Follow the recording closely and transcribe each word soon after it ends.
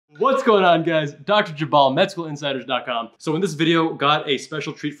What's going on, guys? Dr. Jabal, MedSchoolInsiders.com. So in this video, got a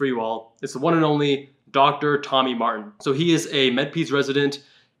special treat for you all. It's the one and only Dr. Tommy Martin. So he is a med-peds resident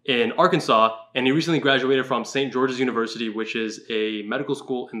in Arkansas, and he recently graduated from St. George's University, which is a medical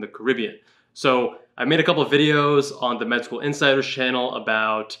school in the Caribbean. So I made a couple of videos on the Med School Insiders channel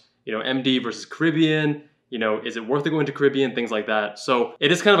about, MD versus Caribbean. Is it worth it going to Caribbean? Things like that. So it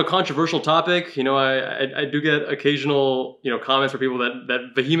is kind of a controversial topic. I do get occasional, comments from people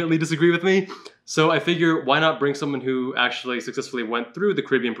that vehemently disagree with me. So I figure, why not bring someone who actually successfully went through the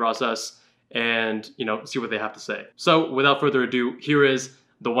Caribbean process and, see what they have to say. So without further ado, here is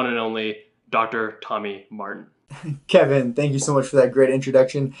the one and only Dr. Tommy Martin. Kevin, thank you so much for that great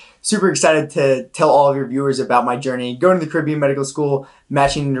introduction. Super excited to tell all of your viewers about my journey going to the Caribbean Medical School,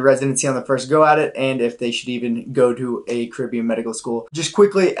 matching into residency on the first go at it, and if they should even go to a Caribbean medical school. Just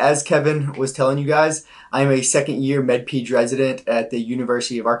quickly, as Kevin was telling you guys, I'm a second-year med-peds resident at the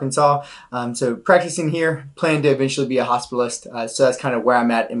University of Arkansas. So practicing here, plan to eventually be a hospitalist. So that's kind of where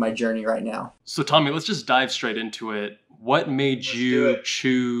I'm at in my journey right now. So Tommy, let's just dive straight into it. What made you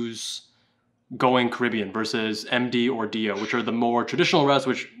choose going Caribbean versus MD or DO, which are the more traditional routes,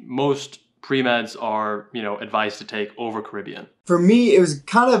 which most pre-meds are, advised to take over Caribbean? For me, it was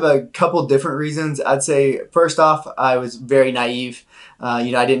kind of a couple different reasons. I'd say, first off, I was very naive. I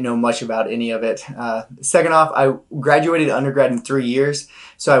didn't know much about any of it. Second off, I graduated undergrad in 3 years,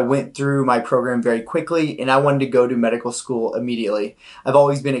 so I went through my program very quickly, and I wanted to go to medical school immediately. I've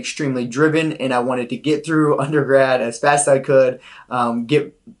always been extremely driven, and I wanted to get through undergrad as fast as I could,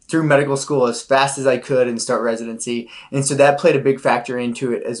 get through medical school as fast as I could, and start residency. And so that played a big factor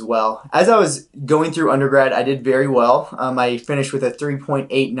into it as well. As I was going through undergrad, I did very well. I finished with a 3.89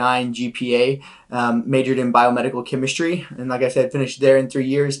 GPA. Majored in biomedical chemistry, and like I said, finished there in 3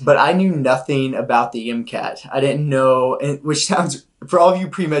 years, but I knew nothing about the MCAT. I didn't know, which sounds, for all of you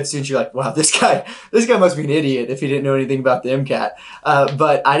pre-med students, you're like, wow, this guy must be an idiot if he didn't know anything about the MCAT.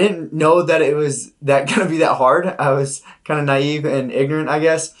 But I didn't know that it was going to be that hard. I was kind of naive and ignorant, I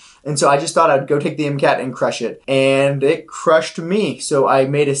guess. And so I just thought I'd go take the MCAT and crush it. And it crushed me. So I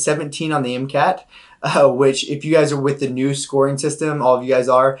made a 17 on the MCAT. Which, if you guys are with the new scoring system, all of you guys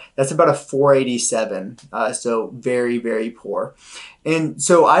are, that's about a 487. So very, very poor. And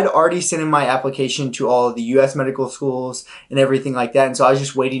so I'd already sent in my application to all of the U.S. medical schools and everything like that. And so I was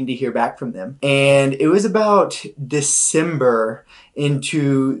just waiting to hear back from them. And it was about December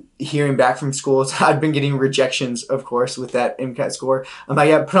into hearing back from schools. I'd been getting rejections, of course, with that MCAT score. I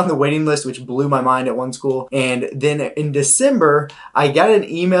got put on the waiting list, which blew my mind at one school. And then in December, I got an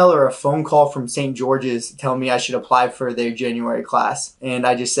email or a phone call from St. George's telling me I should apply for their January class. And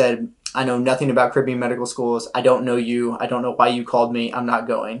I just said, I know nothing about Caribbean medical schools. I don't know you. I don't know why you called me. I'm not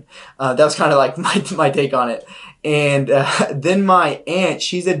going. That was kind of like my take on it. And then my aunt,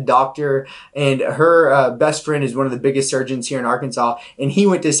 she's a doctor, and her best friend is one of the biggest surgeons here in Arkansas, and he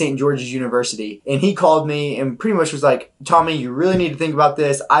went to St. George's University. And he called me and pretty much was like, Tommy, you really need to think about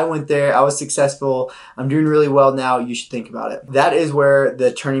this. I went there. I was successful. I'm doing really well now. You should think about it. That is where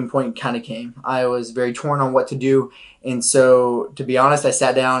the turning point kind of came. I was very torn on what to do. And so, to be honest, I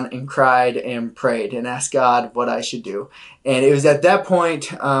sat down and cried and prayed and asked God what I should do. And it was at that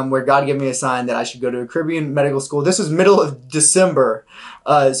point where God gave me a sign that I should go to a Caribbean medical school. This was middle of December.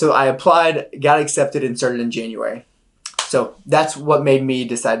 So I applied, got accepted, and started in January. So that's what made me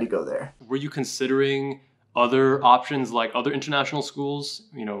decide to go there. Were you considering other options, like other international schools,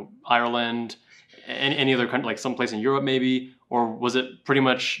 Ireland, any other country, like someplace in Europe maybe? Or was it pretty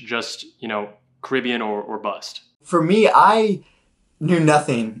much just, Caribbean or bust? For me, I knew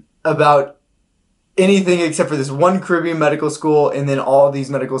nothing about anything except for this one Caribbean medical school and then all of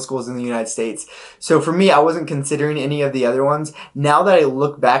these medical schools in the United States. So for me, I wasn't considering any of the other ones. Now that I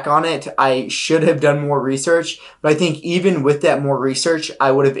look back on it, I should have done more research. But I think even with that more research,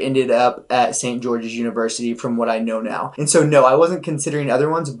 I would have ended up at St. George's University from what I know now. And so no, I wasn't considering other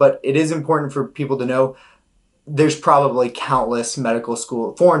ones, but it is important for people to know there's probably countless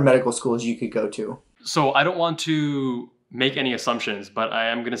foreign medical schools you could go to. So I don't want to make any assumptions, but I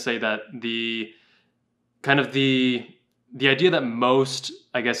am going to say that the idea that most,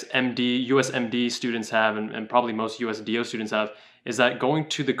 I guess, US MD students have, and probably most US DO students have, is that going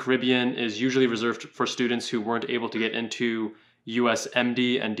to the Caribbean is usually reserved for students who weren't able to get into US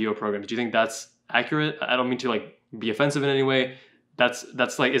MD and DO programs. Do you think that's accurate? I don't mean to be offensive in any way. Is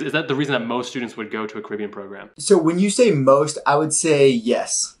that the reason that most students would go to a Caribbean program? So when you say most, I would say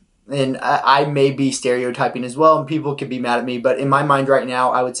yes. And I may be stereotyping as well, and people could be mad at me, but in my mind right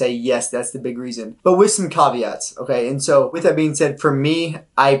now, I would say yes, that's the big reason. But with some caveats, okay? And so with that being said, for me,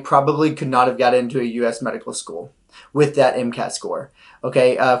 I probably could not have got into a U.S. medical school. with that MCAT score.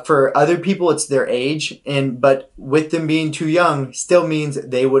 Okay, for other people, it's their age, but with them being too young still means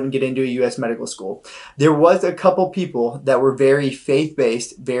they wouldn't get into a U.S. medical school. There was a couple people that were very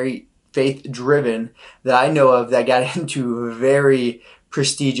faith-based, very faith-driven that I know of that got into very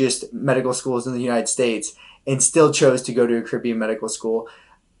prestigious medical schools in the United States and still chose to go to a Caribbean medical school,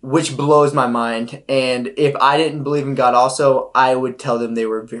 which blows my mind. And if I didn't believe in God also, I would tell them they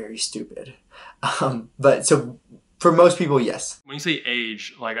were very stupid. But so for most people, yes. When you say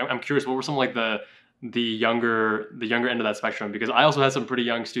age, like I'm curious, what were some like the younger end of that spectrum? Because I also had some pretty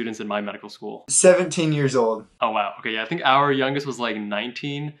young students in my medical school. 17 years old. Oh wow. Okay, yeah, I think our youngest was like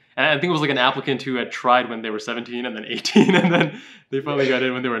 19, and I think it was like an applicant who had tried when they were 17 and then 18, and then they finally got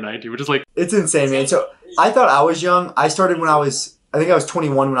in when they were 19, which is like, it's insane, man. So I thought I was young. I started when I think I was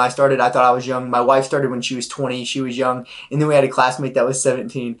 21 when I started. I thought I was young. My wife started when she was 20. She was young. And then we had a classmate that was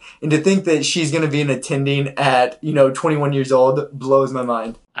 17. And to think that she's going to be an attending at, 21 years old blows my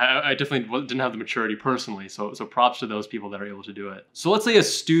mind. I definitely didn't have the maturity personally. So props to those people that are able to do it. So let's say a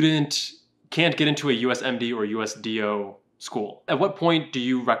student can't get into a USMD or USDO school. At what point do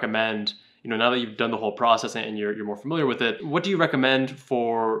you recommend, now that you've done the whole process and you're more familiar with it, what do you recommend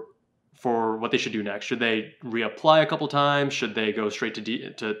for what they should do next? Should they reapply a couple times? Should they go straight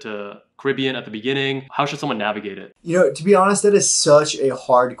to Caribbean at the beginning? How should someone navigate it? To be honest, that is such a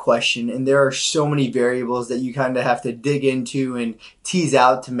hard question. And there are so many variables that you kind of have to dig into and tease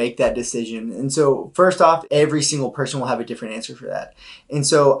out to make that decision. And so first off, every single person will have a different answer for that. And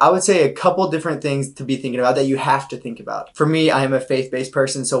so I would say a couple different things to be thinking about that you have to think about. For me, I am a faith-based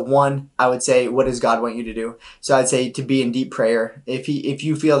person. So one, I would say, what does God want you to do? So I'd say to be in deep prayer. If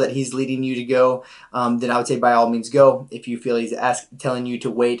you feel that he's leading you to go, then I would say by all means go. If you feel he's telling you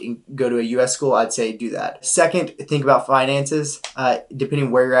to wait and go to a U.S. school, I'd say do that. Second, think about finances,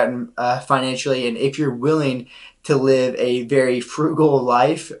 depending where you're at financially, and if you're willing to live a very frugal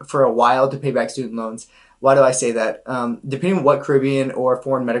life for a while to pay back student loans. Why do I say that? Depending on what Caribbean or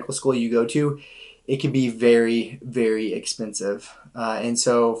foreign medical school you go to, it can be very, very expensive. And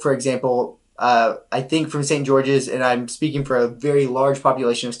so, for example, I think from St. George's, and I'm speaking for a very large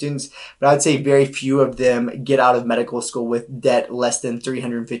population of students, but I'd say very few of them get out of medical school with debt less than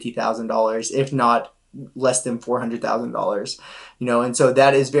 $350,000, if not less than $400,000, and so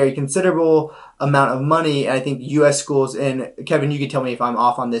that is very considerable amount of money. And I think U.S. schools, and Kevin, you can tell me if I'm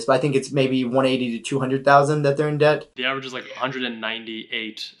off on this, but I think it's maybe 180 to 200,000 that they're in debt. The average is like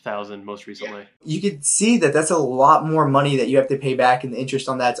 198,000 most recently. You could see that that's a lot more money that you have to pay back, and the interest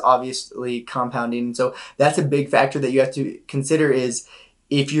on that's obviously compounding. And so that's a big factor that you have to consider is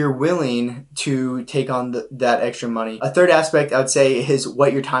if you're willing to take on that extra money. A third aspect I would say is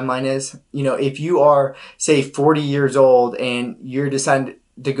what your timeline is. If you are, say, 40 years old and you're deciding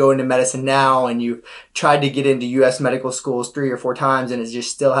to go into medicine now and you've tried to get into U.S. medical schools 3 or 4 times and it just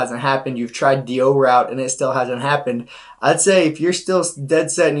still hasn't happened, you've tried DO route and it still hasn't happened, I'd say if you're still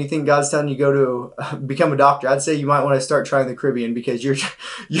dead set and you think God's telling you go to become a doctor, I'd say you might want to start trying the Caribbean because your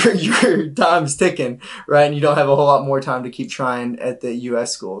time's ticking, right? And you don't have a whole lot more time to keep trying at the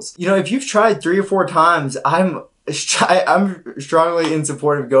U.S. schools. If you've tried 3 or 4 times, I'm strongly in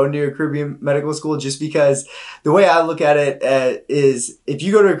support of going to a Caribbean medical school, just because the way I look at it is if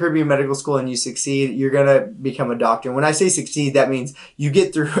you go to a Caribbean medical school and you succeed, you're going to become a doctor. And when I say succeed, that means you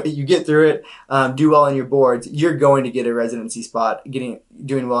get through it, do well on your boards, you're going to get a residency spot,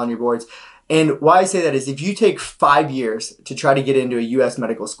 doing well on your boards. And why I say that is if you take 5 years to try to get into a U.S.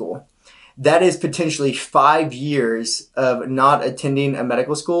 medical school, that is potentially 5 years of not attending a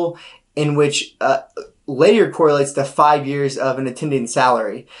medical school, in which later correlates to 5 years of an attending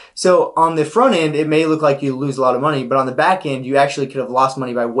salary. So on the front end, it may look like you lose a lot of money, but on the back end, you actually could have lost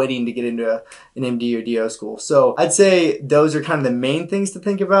money by waiting to get into an MD or DO school. So I'd say those are kind of the main things to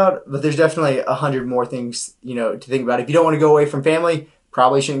think about, but there's definitely 100 more things, to think about. If you don't want to go away from family,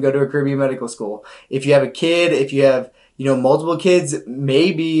 probably shouldn't go to a Caribbean medical school. If you have a kid, if you have, multiple kids,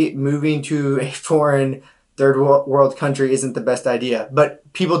 maybe moving to a foreign third world country isn't the best idea,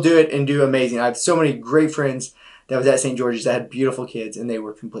 but people do it and do amazing. I have so many great friends that was at St. George's that had beautiful kids and they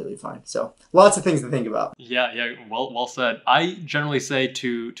were completely fine. So lots of things to think about. Yeah. Well said. I generally say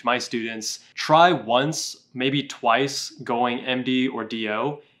to my students, try once, maybe twice going MD or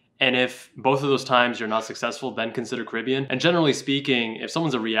DO. And if both of those times you're not successful, then consider Caribbean. And generally speaking, if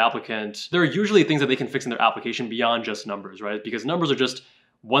someone's a reapplicant, there are usually things that they can fix in their application beyond just numbers, right? Because numbers are just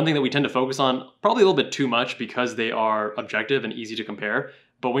one thing that we tend to focus on probably a little bit too much because they are objective and easy to compare.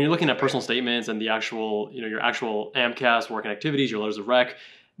 But when you're looking at personal statements and the actual, your actual AMCAS, work and activities, your letters of rec,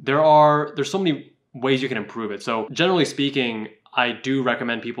 there's so many ways you can improve it. So generally speaking, I do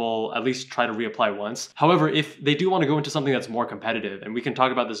recommend people at least try to reapply once. However, if they do want to go into something that's more competitive, and we can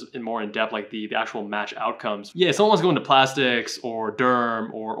talk about this in more in depth, like the actual match outcomes. Yeah, if someone wants to go into plastics or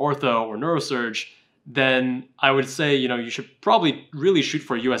derm or ortho or neurosurge, then I would say, you should probably really shoot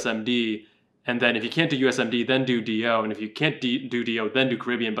for USMD. And then if you can't do USMD, then do DO. And if you can't do DO, then do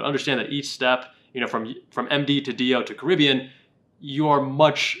Caribbean. But understand that each step, from MD to DO to Caribbean, you are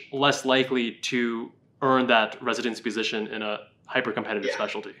much less likely to earn that residency position in a hyper-competitive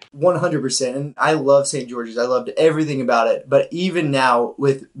specialty. 100%. And I love St. George's. I loved everything about it. But even now,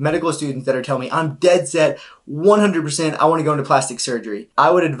 with medical students that are telling me, I'm dead set, 100%, I want to go into plastic surgery,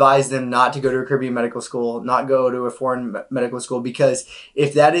 I would advise them not to go to a Caribbean medical school, not go to a foreign medical school, because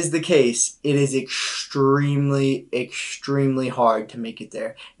if that is the case, it is extremely, extremely hard to make it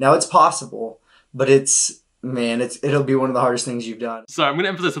there. Now, it's possible, but it'll be one of the hardest things you've done. So I'm going to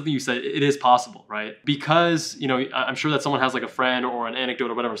emphasize something you said. It is possible, right? Because, I'm sure that someone has like a friend or an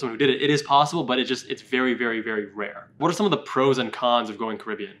anecdote or whatever, someone who did it. It is possible, but it's very, very, very rare. What are some of the pros and cons of going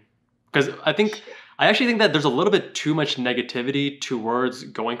Caribbean? Because I actually think that there's a little bit too much negativity towards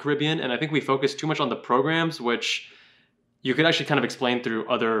going Caribbean. And I think we focus too much on the programs, which you could actually kind of explain through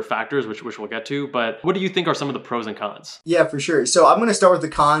other factors, which we'll get to. But what do you think are some of the pros and cons? Yeah, for sure. So I'm going to start with the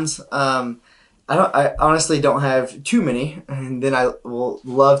cons. I honestly don't have too many, and then I will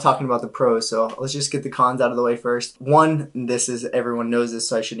love talking about the pros. So let's just get the cons out of the way first. One, everyone knows this,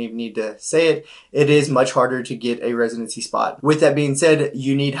 so I shouldn't even need to say it. It is much harder to get a residency spot. With that being said,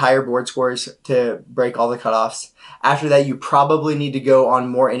 you need higher board scores to break all the cutoffs. After that, you probably need to go on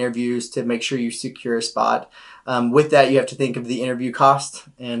more interviews to make sure you secure a spot. With that, you have to think of the interview cost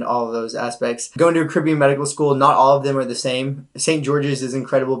and all of those aspects. Going to a Caribbean medical school, not all of them are the same. St. George's is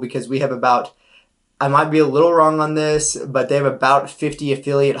incredible because we have I might be a little wrong on this, but they have about 50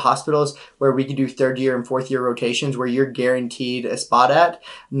 affiliate hospitals where we can do third year and fourth year rotations where you're guaranteed a spot at.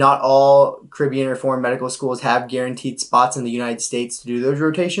 Not all Caribbean or foreign medical schools have guaranteed spots in the United States to do those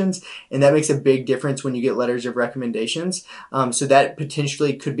rotations. And that makes a big difference when you get letters of recommendations. So that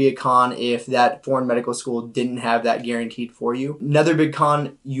potentially could be a con if that foreign medical school didn't have that guaranteed for you. Another big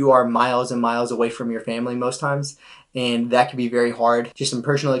con, you are miles and miles away from your family most times. And that can be very hard. Just some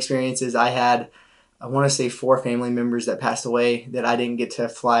personal experiences I had. I want to say 4 family members that passed away that I didn't get to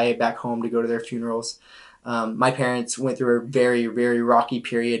fly back home to go to their funerals. My parents went through a very, very rocky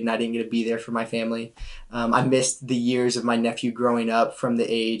period and I didn't get to be there for my family. I missed the years of my nephew growing up from the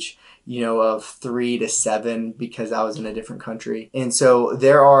age, of 3 to 7 because I was in a different country. And so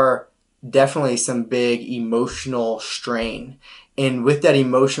there are definitely some big emotional strain. And with that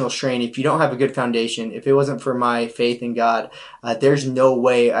emotional strain, if you don't have a good foundation, if it wasn't for my faith in God, there's no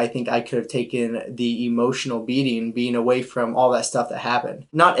way I think I could have taken the emotional beating being away from all that stuff that happened.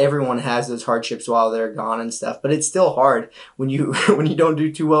 Not everyone has those hardships while they're gone and stuff, but it's still hard when you don't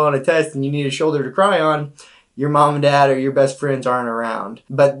do too well on a test and you need a shoulder to cry on. Your mom and dad or your best friends aren't around.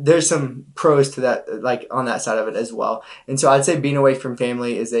 But there's some pros to that, like on that side of it as well. And so I'd say being away from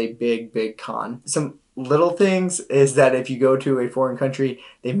family is a big, big con. Some little things is that if you go to a foreign country,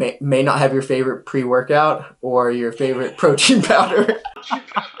 they may not have your favorite pre-workout or your favorite protein powder.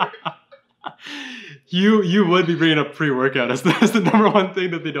 You would be bringing up pre-workout as the number one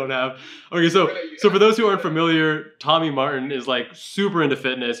thing that they don't have. Okay, so for those who aren't familiar, Tommy Martin is like super into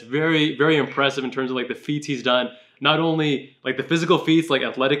fitness, very, very impressive in terms of like the feats he's done. Not only like the physical feats, like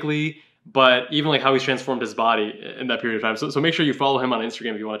athletically, but even like how he's transformed his body in that period of time. So make sure you follow him on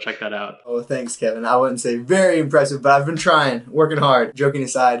Instagram if you want to check that out. Oh, thanks, Kevin. I wouldn't say very impressive, but I've been trying, working hard. Joking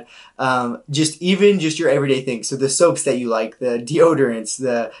aside, just your everyday things. So the soaps that you like, the deodorants,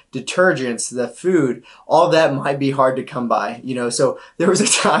 the detergents, the food, all that might be hard to come by, So there was a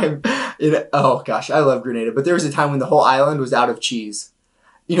time, oh gosh, I love Grenada, but there was a time when the whole island was out of cheese.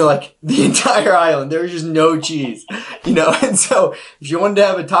 Like the entire island, there was just no cheese, and so if you wanted to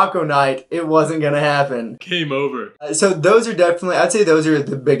have a taco night, it wasn't going to happen. Game over. So those are definitely, I'd say those are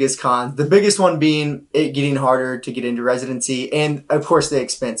the biggest cons. The biggest one being it getting harder to get into residency and of course the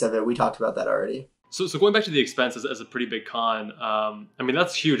expense of it. We talked about that already. So going back to the expenses as a pretty big con,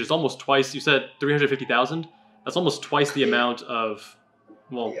 that's huge. It's almost twice, you said 350,000? That's almost twice the amount of,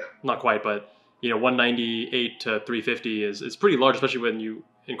 well, not quite, but 198 to 350 is pretty large, especially when you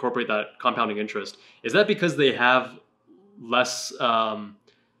incorporate that compounding interest. Is that because they have less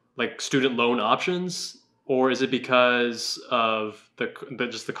like student loan options, or is it because of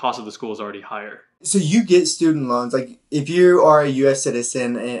just the cost of the school is already higher? So you get student loans, like if you are a U.S.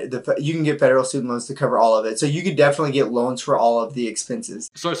 citizen, you can get federal student loans to cover all of it. So you could definitely get loans for all of the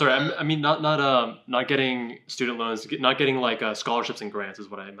expenses. Sorry. I mean, not getting student loans, not getting like scholarships and grants is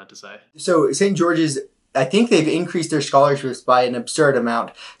what I meant to say. So St. George's I think they've increased their scholarships by an absurd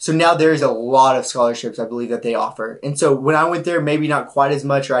amount. So now there's a lot of scholarships, I believe, that they offer. And so when I went there, maybe not quite as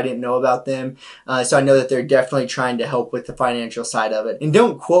much, or I didn't know about them. So I know that they're definitely trying to help with the financial side of it. And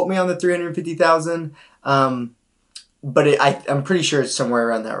don't quote me on the 350,000, but I'm pretty sure it's somewhere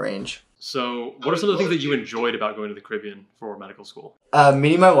around that range. So what are some of the things that you enjoyed about going to the Caribbean for medical school?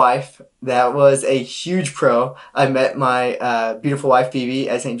 Meeting my wife, that was a huge pro. I met my beautiful wife, Phoebe,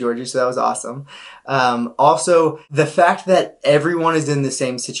 at St. George's, so that was awesome. Also, the fact that everyone is in the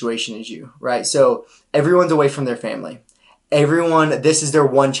same situation as you, right? So everyone's away from their family. Everyone, this is their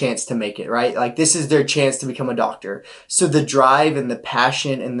one chance to make it, right? Like, this is their chance to become a doctor. So the drive and the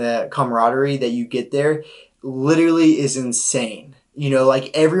passion and the camaraderie that you get there literally is insane. You know,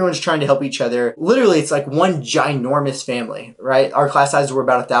 like, everyone's trying to help each other. Literally, it's like one ginormous family, right? Our class sizes were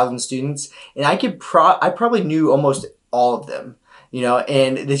about 1,000 students, and I probably knew almost all of them, you know,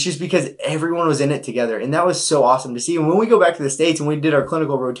 and it's just because everyone was in it together. And that was so awesome to see. And when we go back to the States and we did our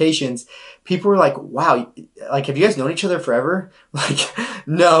clinical rotations, people were like, wow, like, have you guys known each other forever? Like,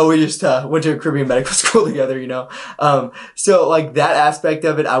 no, we just went to a Caribbean medical school together, you know? So like, that aspect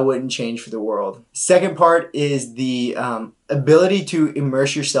of it, I wouldn't change for the world. Second part is the ability to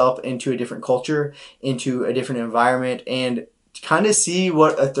immerse yourself into a different culture, into a different environment, and kind of see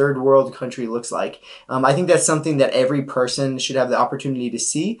what a third world country looks like. I think that's something that every person should have the opportunity to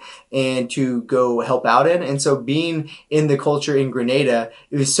see and to go help out in. And so being in the culture in Grenada,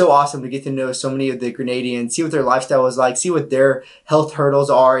 it was so awesome to get to know so many of the Grenadians, see what their lifestyle was like, see what their health hurdles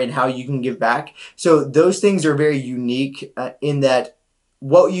are and how you can give back. So those things are very unique in that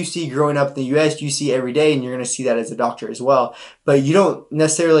what you see growing up in the US, you see every day, and you're going to see that as a doctor as well. But you don't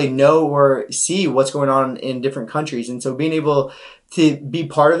necessarily know or see what's going on in different countries. And so being able to be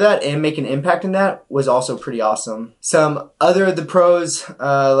part of that and make an impact in that was also pretty awesome. Some other of the pros,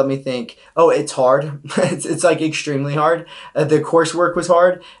 let me think. Oh, it's hard. it's like extremely hard. The coursework was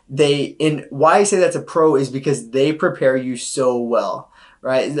hard. And why I say that's a pro is because they prepare you so well.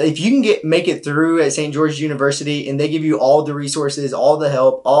 Right? If you can make it through at St. George's University and they give you all the resources, all the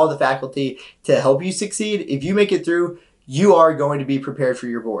help, all the faculty to help you succeed, if you make it through, you are going to be prepared for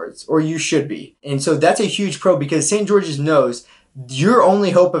your boards, or you should be. And so that's a huge pro, because St. George's knows your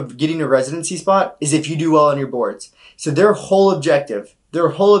only hope of getting a residency spot is if you do well on your boards. So their whole objective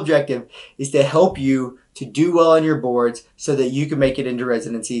is to help you to do well on your boards so that you can make it into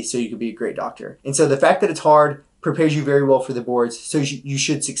residency, so you can be a great doctor. And so the fact that it's hard prepares you very well for the boards, so you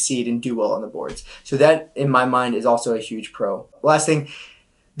should succeed and do well on the boards. So that, in my mind, is also a huge pro. Last thing,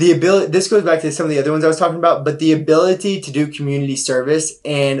 the ability, this goes back to some of the other ones I was talking about, but the ability to do community service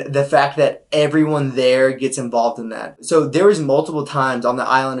and the fact that everyone there gets involved in that. So there was multiple times on the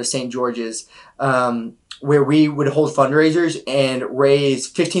island of St. George's where we would hold fundraisers and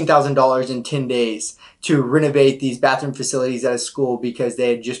raise $15,000 in 10 days to renovate these bathroom facilities at a school because they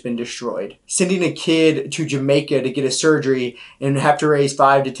had just been destroyed. Sending a kid to Jamaica to get a surgery and have to raise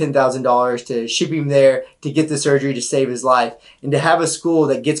 $5,000 to $10,000 to ship him there to get the surgery to save his life. And to have a school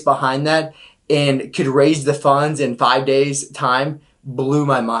that gets behind that and could raise the funds in 5 days' time blew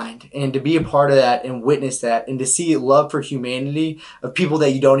my mind. And to be a part of that and witness that and to see love for humanity of people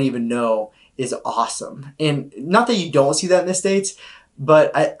that you don't even know is awesome. And not that you don't see that in the States,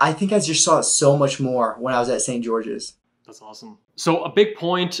 but I think I just saw it so much more when I was at St. George's. That's awesome. So a big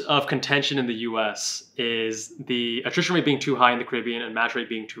point of contention in the US is the attrition rate being too high in the Caribbean and match rate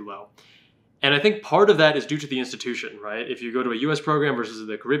being too low. And I think part of that is due to the institution, right? If you go to a US program versus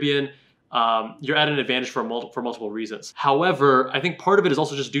the Caribbean, you're at an advantage for multiple reasons. However, I think part of it is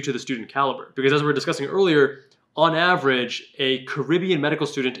also just due to the student caliber, because as we were discussing earlier, on average, a Caribbean medical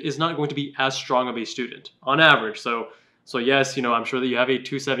student is not going to be as strong of a student on average. So yes, you know, I'm sure that you have a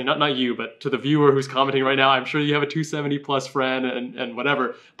 270, not you, but to the viewer who's commenting right now, I'm sure you have a 270 plus friend and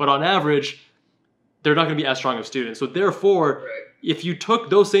whatever. But on average, they're not going to be as strong of students. So therefore, if you took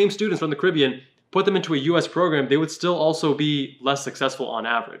those same students from the Caribbean, put them into a US program, they would still also be less successful on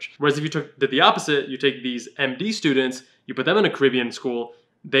average. Whereas if you did the opposite, you take these MD students, you put them in a Caribbean school,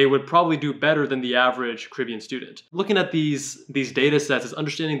 they would probably do better than the average Caribbean student. Looking at these data sets is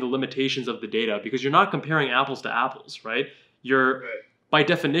understanding the limitations of the data, because you're not comparing apples to apples, right? By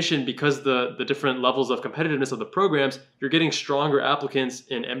definition, because the different levels of competitiveness of the programs, you're getting stronger applicants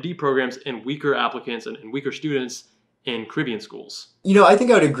in MD programs and weaker applicants and weaker students in Caribbean schools. You know, I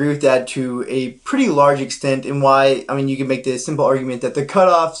think I would agree with that to a pretty large extent, and why, I mean, you can make the simple argument that the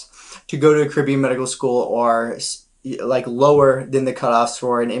cutoffs to go to a Caribbean medical school are like lower than the cutoffs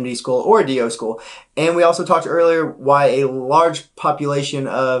for an MD school or a DO school. And we also talked earlier why a large population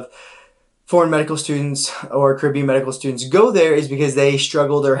of foreign medical students or Caribbean medical students go there is because they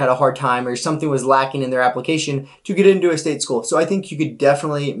struggled or had a hard time or something was lacking in their application to get into a state school. So I think you could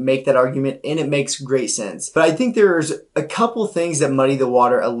definitely make that argument, and it makes great sense. But I think there's a couple things that muddy the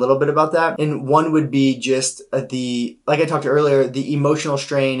water a little bit about that. And one would be just like I talked earlier, the emotional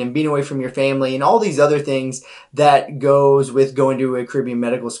strain and being away from your family and all these other things that goes with going to a Caribbean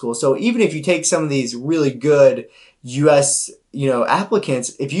medical school. So even if you take some of these really good U.S.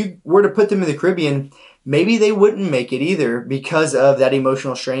 applicants, if you were to put them in the Caribbean, maybe they wouldn't make it either because of that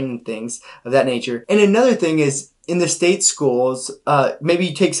emotional strain and things of that nature. And another thing is in the state schools, maybe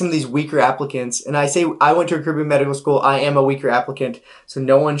you take some of these weaker applicants, and I say I went to a Caribbean medical school, I am a weaker applicant, so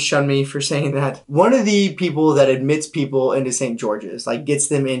no one shun me for saying that. One of the people that admits people into St. George's, like gets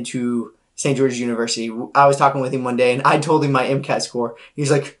them into St. George's University, I was talking with him one day and I told him my MCAT score. He's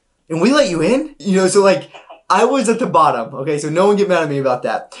like, and we let you in? So like, I was at the bottom, okay? So no one get mad at me about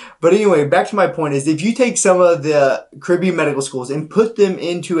that. But anyway, back to my point is if you take some of the Caribbean medical schools and put them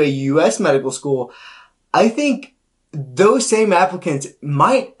into a U.S. medical school, I think those same applicants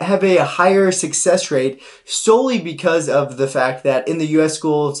might have a higher success rate solely because of the fact that in the U.S.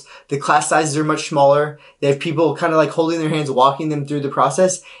 schools, the class sizes are much smaller. They have people kind of like holding their hands, walking them through the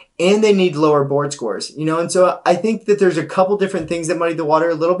process, and they need lower board scores, and so I think that there's a couple different things that muddy the water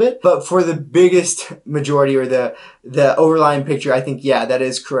a little bit, but for the biggest majority or the overlying picture, I think, yeah, that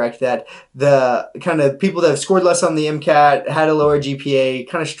is correct, that the kind of people that have scored less on the MCAT, had a lower GPA,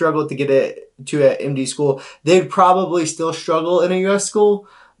 kind of struggled to get it to an MD school, they'd probably still struggle in a US school,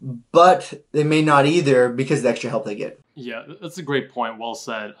 but they may not either because of the extra help they get. Yeah, that's a great point. Well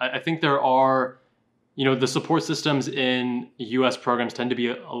said. I think there are the support systems in U.S. programs tend to be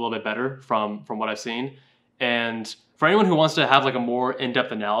a little bit better from what I've seen. And for anyone who wants to have like a more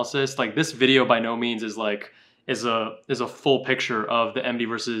in-depth analysis, like this video by no means is a full picture of the MD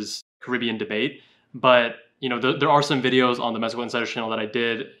versus Caribbean debate. But there are some videos on the Medical Insider channel that I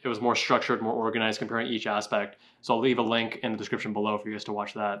did. It was more structured, more organized, comparing each aspect. So I'll leave a link in the description below for you guys to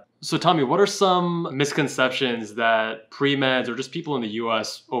watch that. So Tommy, what are some misconceptions that pre-meds or just people in the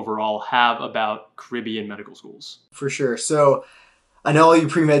US overall have about Caribbean medical schools? For sure. So I know all you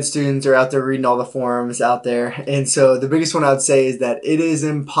pre-med students are out there reading all the forums out there. And so the biggest one I would say is that it is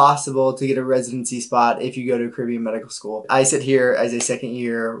impossible to get a residency spot if you go to a Caribbean medical school. I sit here as a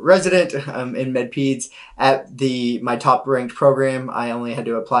second-year resident in med-peds at my top-ranked program. I only had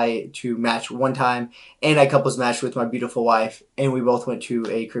to apply to match one time, and I couples matched with my beautiful wife, and we both went to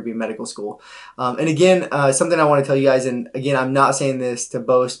a Caribbean medical school. And again, something I want to tell you guys, and again, I'm not saying this to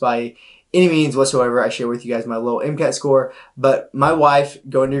boast by any means whatsoever. I share with you guys my low MCAT score, but my wife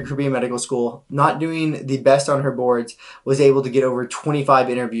going to Caribbean medical school, not doing the best on her boards, was able to get over 25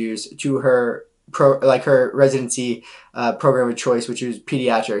 interviews to her her residency program of choice, which was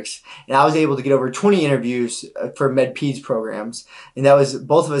pediatrics. And I was able to get over 20 interviews for med-peds programs. And that was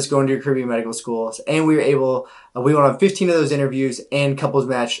both of us going to Caribbean medical schools. And we went on 15 of those interviews and couples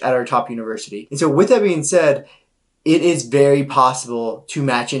matched at our top university. And so with that being said, it is very possible to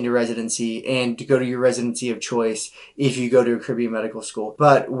match into residency and to go to your residency of choice if you go to a Caribbean medical school.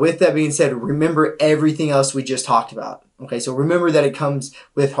 But with that being said, remember everything else we just talked about. Okay, so remember that it comes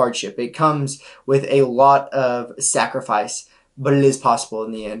with hardship. It comes with a lot of sacrifice, but it is possible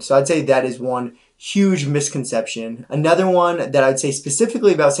in the end. So I'd say that is one huge misconception. Another one that I'd say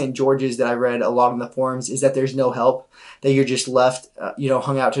specifically about St. George's that I read a lot on the forums is that there's no help, that you're just left,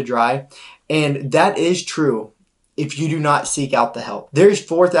 hung out to dry. And that is true if you do not seek out the help. There's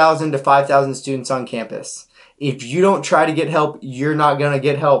 4,000 to 5,000 students on campus. If you don't try to get help, you're not going to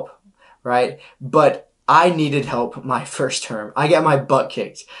get help, right? But I needed help my first term. I got my butt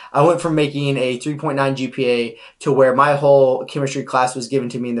kicked. I went from making a 3.9 GPA to where my whole chemistry class was given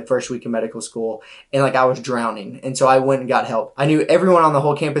to me in the first week of medical school, and I was drowning. And so I went and got help. I knew everyone on the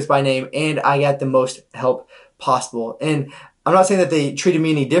whole campus by name, and I got the most help possible. And I'm not saying that they treated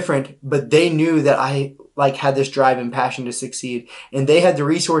me any different, but they knew that I had this drive and passion to succeed, and they had the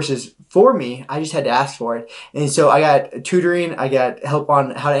resources for me. I just had to ask for it. And so I got tutoring, I got help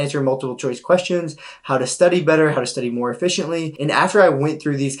on how to answer multiple choice questions, how to study better, how to study more efficiently. And after I went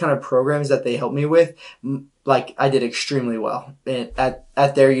through these kind of programs that they helped me with, I did extremely well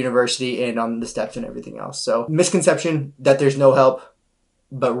at their university and on the steps and everything else. So misconception that there's no help,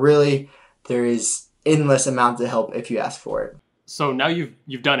 but really there is endless amounts of help if you ask for it. So now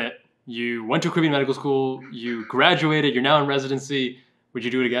you've done it. You went to Caribbean medical school, you graduated, you're now in residency. Would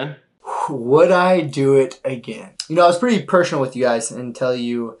you do it again? Would I do it again? I was pretty personal with you guys and tell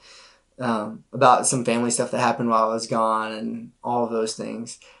you about some family stuff that happened while I was gone and all of those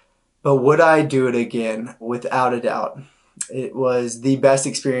things. But would I do it again? Without a doubt. It was the best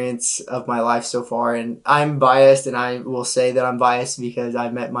experience of my life so far, and I'm biased, and I will say that I'm biased because I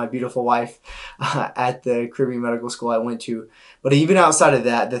met my beautiful wife at the Caribbean Medical School I went to. But even outside of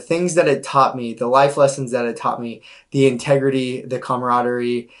that, the things that it taught me, the life lessons that it taught me, the integrity, the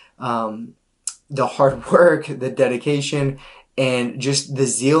camaraderie, the hard work, the dedication, and just the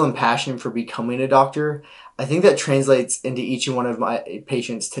zeal and passion for becoming a doctor, I think that translates into each and one of my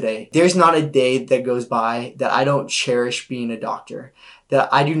patients today. There's not a day that goes by that I don't cherish being a doctor, that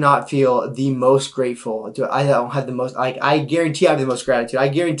I do not feel the most grateful. I don't have the most, I guarantee I have the most gratitude. I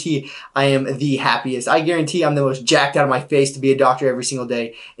guarantee I am the happiest. I guarantee I'm the most jacked out of my face to be a doctor every single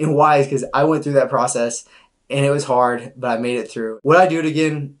day. And why is because I went through that process and it was hard, but I made it through. Would I do it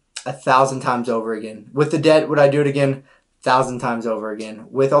again? 1,000 times over again. With the debt, would I do it again? 1,000 times over again.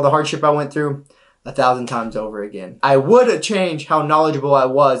 With all the hardship I went through, 1,000 times over again. I would change how knowledgeable I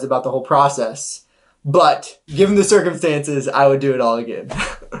was about the whole process, but given the circumstances, I would do it all again.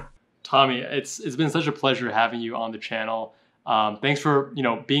 Tommy, it's been such a pleasure having you on the channel. Thanks for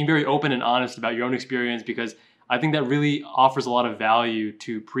being very open and honest about your own experience, because I think that really offers a lot of value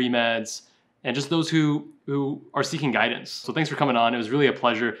to pre-meds and just those who are seeking guidance. So thanks for coming on. It was really a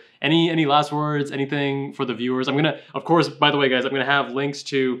pleasure. Any last words, anything for the viewers? I'm gonna, of course, by the way, guys, I'm gonna have links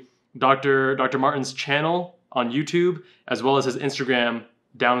to Dr. Martin's channel on YouTube, as well as his Instagram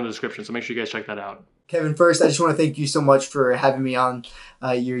down in the description. So make sure you guys check that out. Kevin, first, I just want to thank you so much for having me on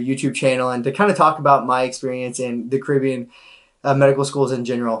your YouTube channel and to kind of talk about my experience in the Caribbean medical schools in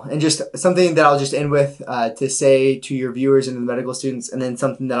general. And just something that I'll just end with to say to your viewers and the medical students, and then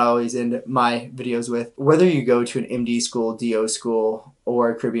something that I always end my videos with. Whether you go to an MD school, DO school, or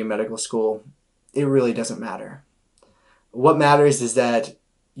a Caribbean medical school, it really doesn't matter. What matters is that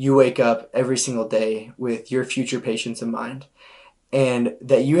you wake up every single day with your future patients in mind, and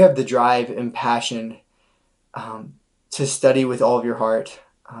that you have the drive and passion to study with all of your heart,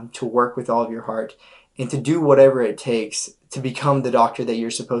 to work with all of your heart, and to do whatever it takes to become the doctor that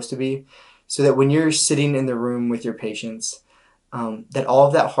you're supposed to be, so that when you're sitting in the room with your patients, that all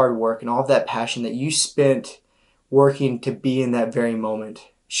of that hard work and all of that passion that you spent working to be in that very moment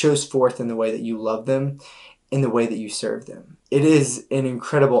shows forth in the way that you love them, in the way that you serve them. It is an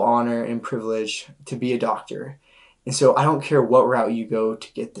incredible honor and privilege to be a doctor. And so I don't care what route you go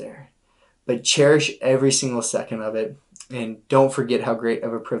to get there, but cherish every single second of it. And don't forget how great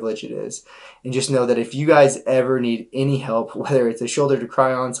of a privilege it is. And just know that if you guys ever need any help, whether it's a shoulder to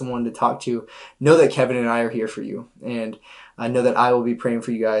cry on, someone to talk to, know that Kevin and I are here for you. And I know that I will be praying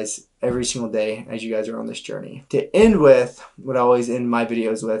for you guys every single day as you guys are on this journey. To end with what I always end my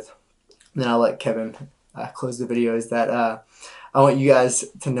videos with, and then I'll let Kevin close the video, is that I want you guys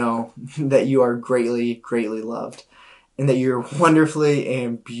to know that you are greatly, greatly loved, and that you're wonderfully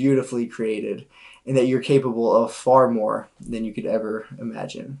and beautifully created, and that you're capable of far more than you could ever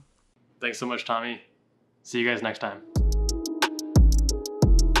imagine. Thanks so much, Tommy. See you guys next time.